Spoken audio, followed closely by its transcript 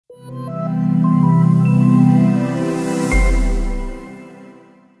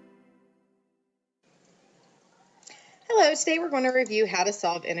So today we're going to review how to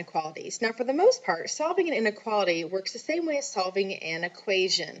solve inequalities. Now for the most part, solving an inequality works the same way as solving an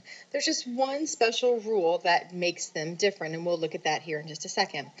equation. There's just one special rule that makes them different, and we'll look at that here in just a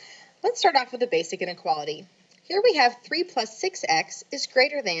second. Let's start off with a basic inequality. Here we have 3 plus 6x is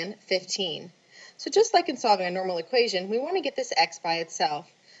greater than 15. So just like in solving a normal equation, we want to get this x by itself.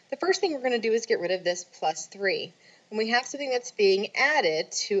 The first thing we're going to do is get rid of this plus 3. When we have something that's being added,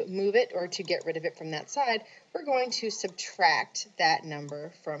 to move it or to get rid of it from that side, we're going to subtract that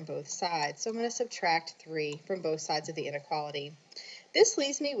number from both sides. So I'm going to subtract 3 from both sides of the inequality. This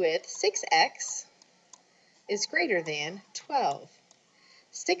leaves me with 6x is greater than 12.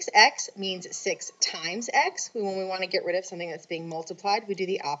 6x means 6 times x. When we want to get rid of something that's being multiplied, we do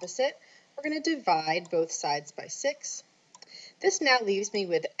the opposite. We're going to divide both sides by 6. This now leaves me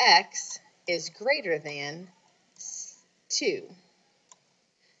with x is greater than 2.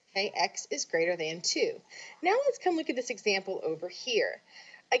 Okay, x is greater than 2. Now let's come look at this example over here.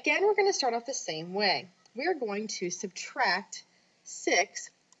 Again, we're going to start off the same way. We are going to subtract 6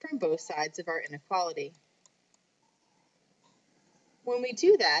 from both sides of our inequality. When we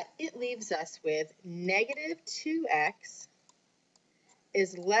do that, it leaves us with negative 2x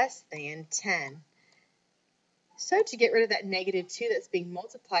is less than 10. So to get rid of that negative 2 that's being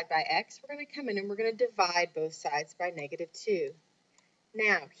multiplied by x, we're going to come in and we're going to divide both sides by negative 2.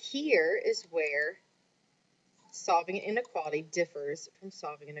 Now, here is where solving an inequality differs from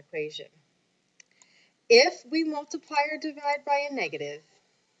solving an equation. If we multiply or divide by a negative,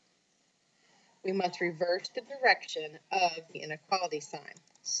 we must reverse the direction of the inequality sign.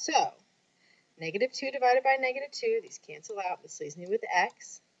 So, negative 2 divided by negative 2, these cancel out. This leaves me with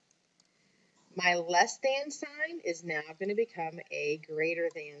x. My less than sign is now going to become a greater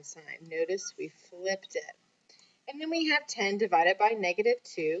than sign. Notice we flipped it. And then we have 10 divided by negative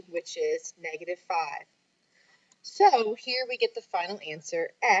 2, which is negative 5. So here we get the final answer,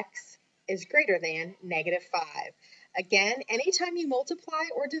 x is greater than negative 5. Again, anytime you multiply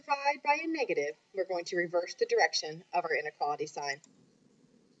or divide by a negative, we're going to reverse the direction of our inequality sign.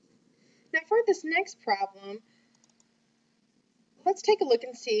 Now for this next problem, let's take a look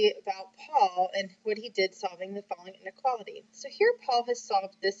and see about Paul and what he did solving the following inequality. So here Paul has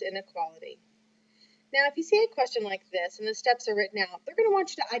solved this inequality. Now if you see a question like this and the steps are written out, they're going to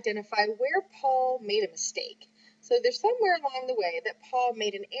want you to identify where Paul made a mistake. So there's somewhere along the way that Paul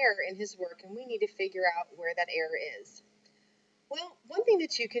made an error in his work, and we need to figure out where that error is. Well, one thing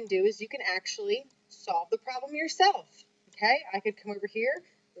that you can do is you can actually solve the problem yourself. Okay, I could come over here,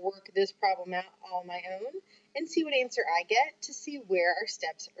 work this problem out on my own, and see what answer I get to see where our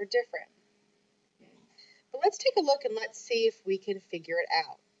steps are different. But let's take a look and let's see if we can figure it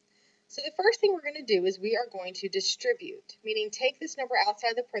out. So the first thing we're going to do is we are going to distribute, meaning take this number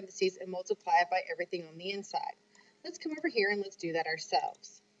outside the parentheses and multiply it by everything on the inside. Let's come over here and let's do that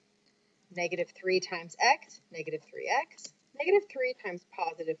ourselves. Negative 3 times x, negative 3x. Negative 3 times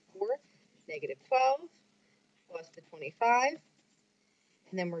positive 4, negative 12, plus the 25.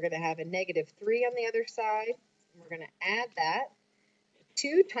 And then we're going to have a negative 3 on the other side. And we're going to add that.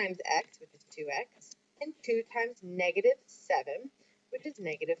 2 times x, which is 2x, and 2 times negative 7, which is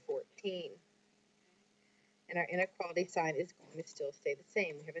negative 14. And our inequality sign is going to still stay the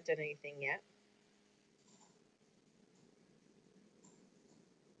same. We haven't done anything yet.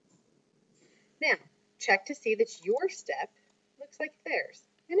 Now, check to see that your step looks like theirs,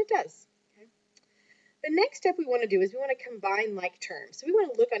 and it does. Okay. The next step we want to do is we want to combine like terms. So we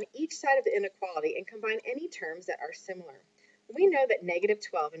want to look on each side of the inequality and combine any terms that are similar. We know that negative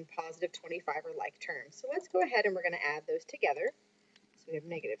 12 and positive 25 are like terms. So let's go ahead and we're going to add those together. So we have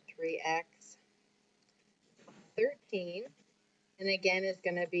negative 3x 13, and again is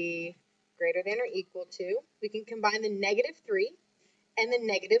going to be greater than or equal to. We can combine the negative 3 and the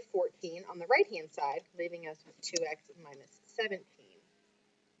negative 14 on the right-hand side, leaving us with 2x minus 17.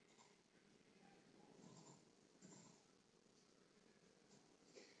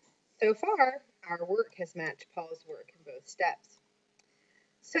 So far, our work has matched Paul's work in both steps.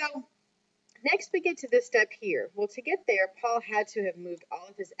 So next we get to this step here. Well, to get there, Paul had to have moved all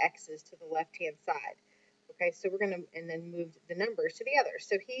of his x's to the left-hand side. Okay, so we're going to, and then move the numbers to the other.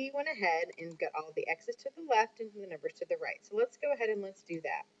 So he went ahead and got all the x's to the left and the numbers to the right. So let's go ahead and let's do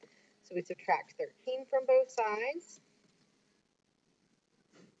that. So we subtract 13 from both sides.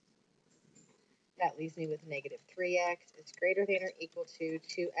 That leaves me with negative 3x is greater than or equal to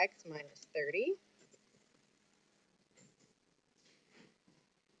 2x minus 30.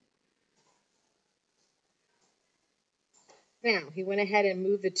 Now, he went ahead and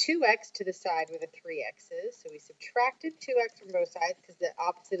moved the 2x to the side where the 3x is. So we subtracted 2x from both sides because the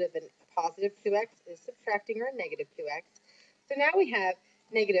opposite of a positive 2x is subtracting or a negative 2x. So now we have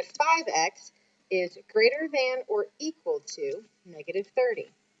negative 5x is greater than or equal to negative 30.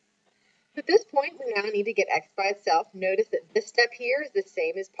 So at this point, we now need to get x by itself. Notice that this step here is the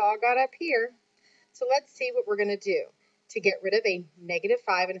same as Paul got up here. So let's see what we're going to do. To get rid of a negative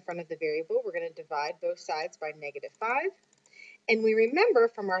 5 in front of the variable, we're going to divide both sides by negative 5. And we remember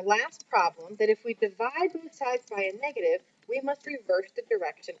from our last problem that if we divide both sides by a negative, we must reverse the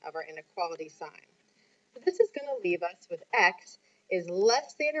direction of our inequality sign. So this is going to leave us with x is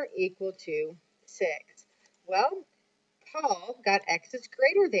less than or equal to 6. Well, Paul got x is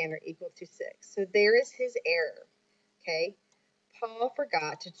greater than or equal to 6. So there is his error. Okay, Paul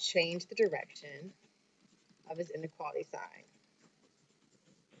forgot to change the direction of his inequality sign.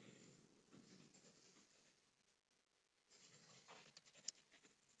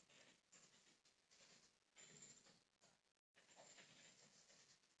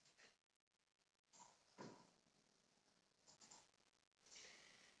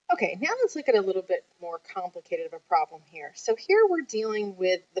 Okay, now let's look at a little bit more complicated of a problem here. So here we're dealing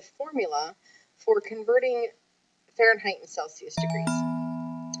with the formula for converting Fahrenheit and Celsius degrees.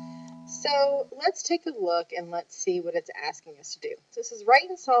 So let's take a look and let's see what it's asking us to do. So this is write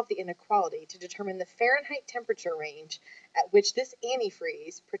and solve the inequality to determine the Fahrenheit temperature range at which this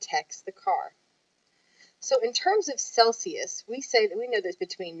antifreeze protects the car. So in terms of Celsius, we say that we know there's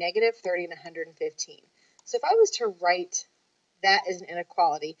between negative 30 and 115. So if I was to write that as an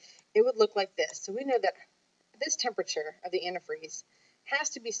inequality, it would look like this. So we know that this temperature of the antifreeze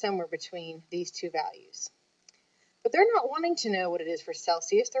has to be somewhere between these two values. But they're not wanting to know what it is for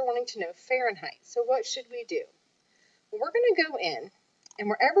Celsius, they're wanting to know Fahrenheit. So what should we do? Well, we're going to go in, and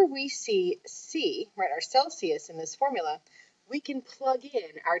wherever we see C, right, our Celsius in this formula, we can plug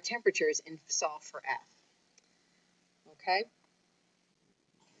in our temperatures and solve for F. Okay?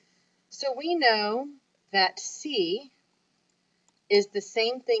 So we know that C is the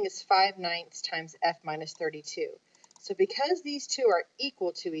same thing as 5/9 times F minus 32. So because these two are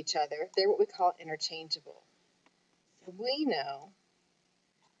equal to each other, they're what we call interchangeable. So we know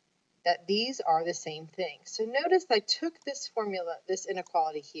that these are the same thing. So notice I took this formula, this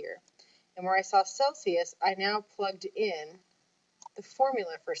inequality here, and where I saw Celsius, I now plugged in the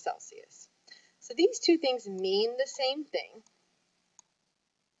formula for Celsius. So these two things mean the same thing.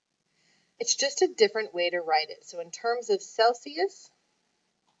 It's just a different way to write it. So in terms of Celsius,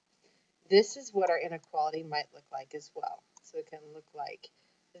 this is what our inequality might look like as well. So it can look like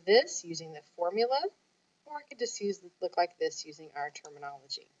this using the formula, or it could just look like this using our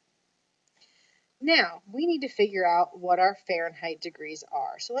terminology. Now, we need to figure out what our Fahrenheit degrees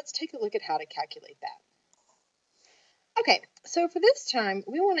are. So let's take a look at how to calculate that. Okay, so for this time,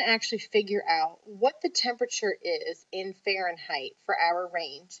 we want to actually figure out what the temperature is in Fahrenheit for our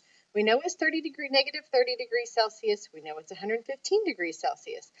range. We know it's negative 30 degrees Celsius. We know it's 115 degrees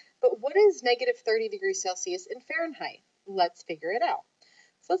Celsius. But what is negative 30 degrees Celsius in Fahrenheit? Let's figure it out.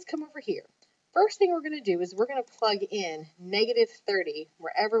 So let's come over here. First thing we're going to do is we're going to plug in negative 30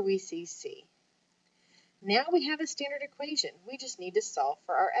 wherever we see C. Now we have a standard equation. We just need to solve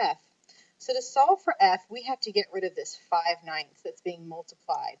for our F. So to solve for F, we have to get rid of this 5/9 that's being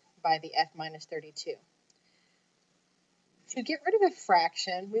multiplied by the F minus 32. To get rid of a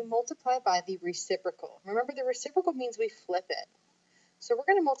fraction, we multiply by the reciprocal. Remember, the reciprocal means we flip it. So we're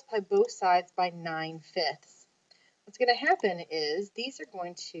going to multiply both sides by 9/5. What's going to happen is these are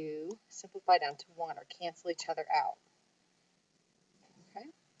going to simplify down to 1 or cancel each other out. Okay?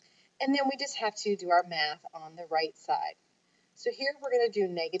 And then we just have to do our math on the right side. So here we're going to do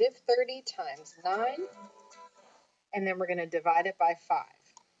negative 30 times 9, and then we're going to divide it by 5.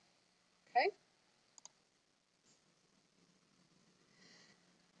 Okay?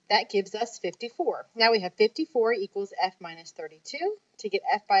 That gives us 54. Now we have 54 equals F minus 32. To get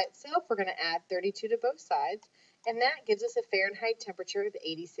F by itself, we're going to add 32 to both sides, and that gives us a Fahrenheit temperature of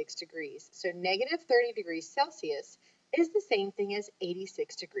 86 degrees. So negative 30 degrees Celsius is the same thing as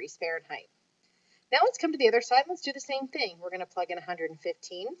 86 degrees Fahrenheit. Now let's come to the other side. Let's do the same thing. We're going to plug in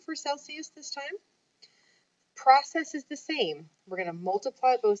 115 for Celsius this time. Process is the same. We're going to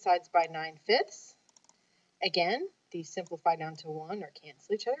multiply both sides by 9/5. Again, these simplify down to 1 or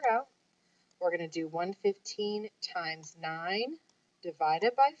cancel each other out. We're going to do 115 times 9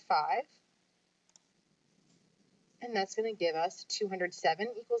 divided by 5. And that's going to give us 207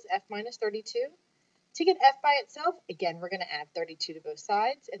 equals F minus 32. To get F by itself, again, we're going to add 32 to both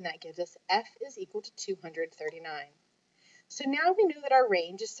sides, and that gives us F is equal to 239. So now we know that our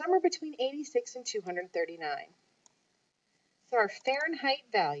range is somewhere between 86 and 239. So our Fahrenheit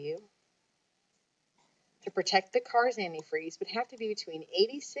value to protect the car's antifreeze would have to be between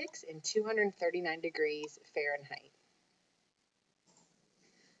 86 and 239 degrees Fahrenheit.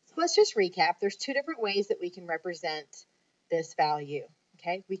 So let's just recap. There's two different ways that we can represent this value.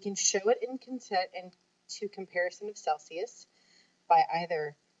 Okay, we can show it into comparison of Celsius by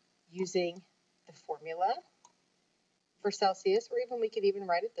either using the formula for Celsius, or even we could even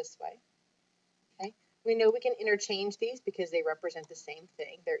write it this way. Okay, we know we can interchange these because they represent the same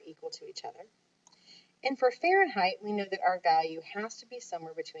thing. They're equal to each other. And for Fahrenheit, we know that our value has to be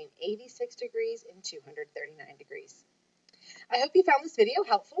somewhere between 86 degrees and 239 degrees. I hope you found this video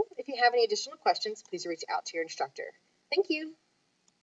helpful. If you have any additional questions, please reach out to your instructor. Thank you.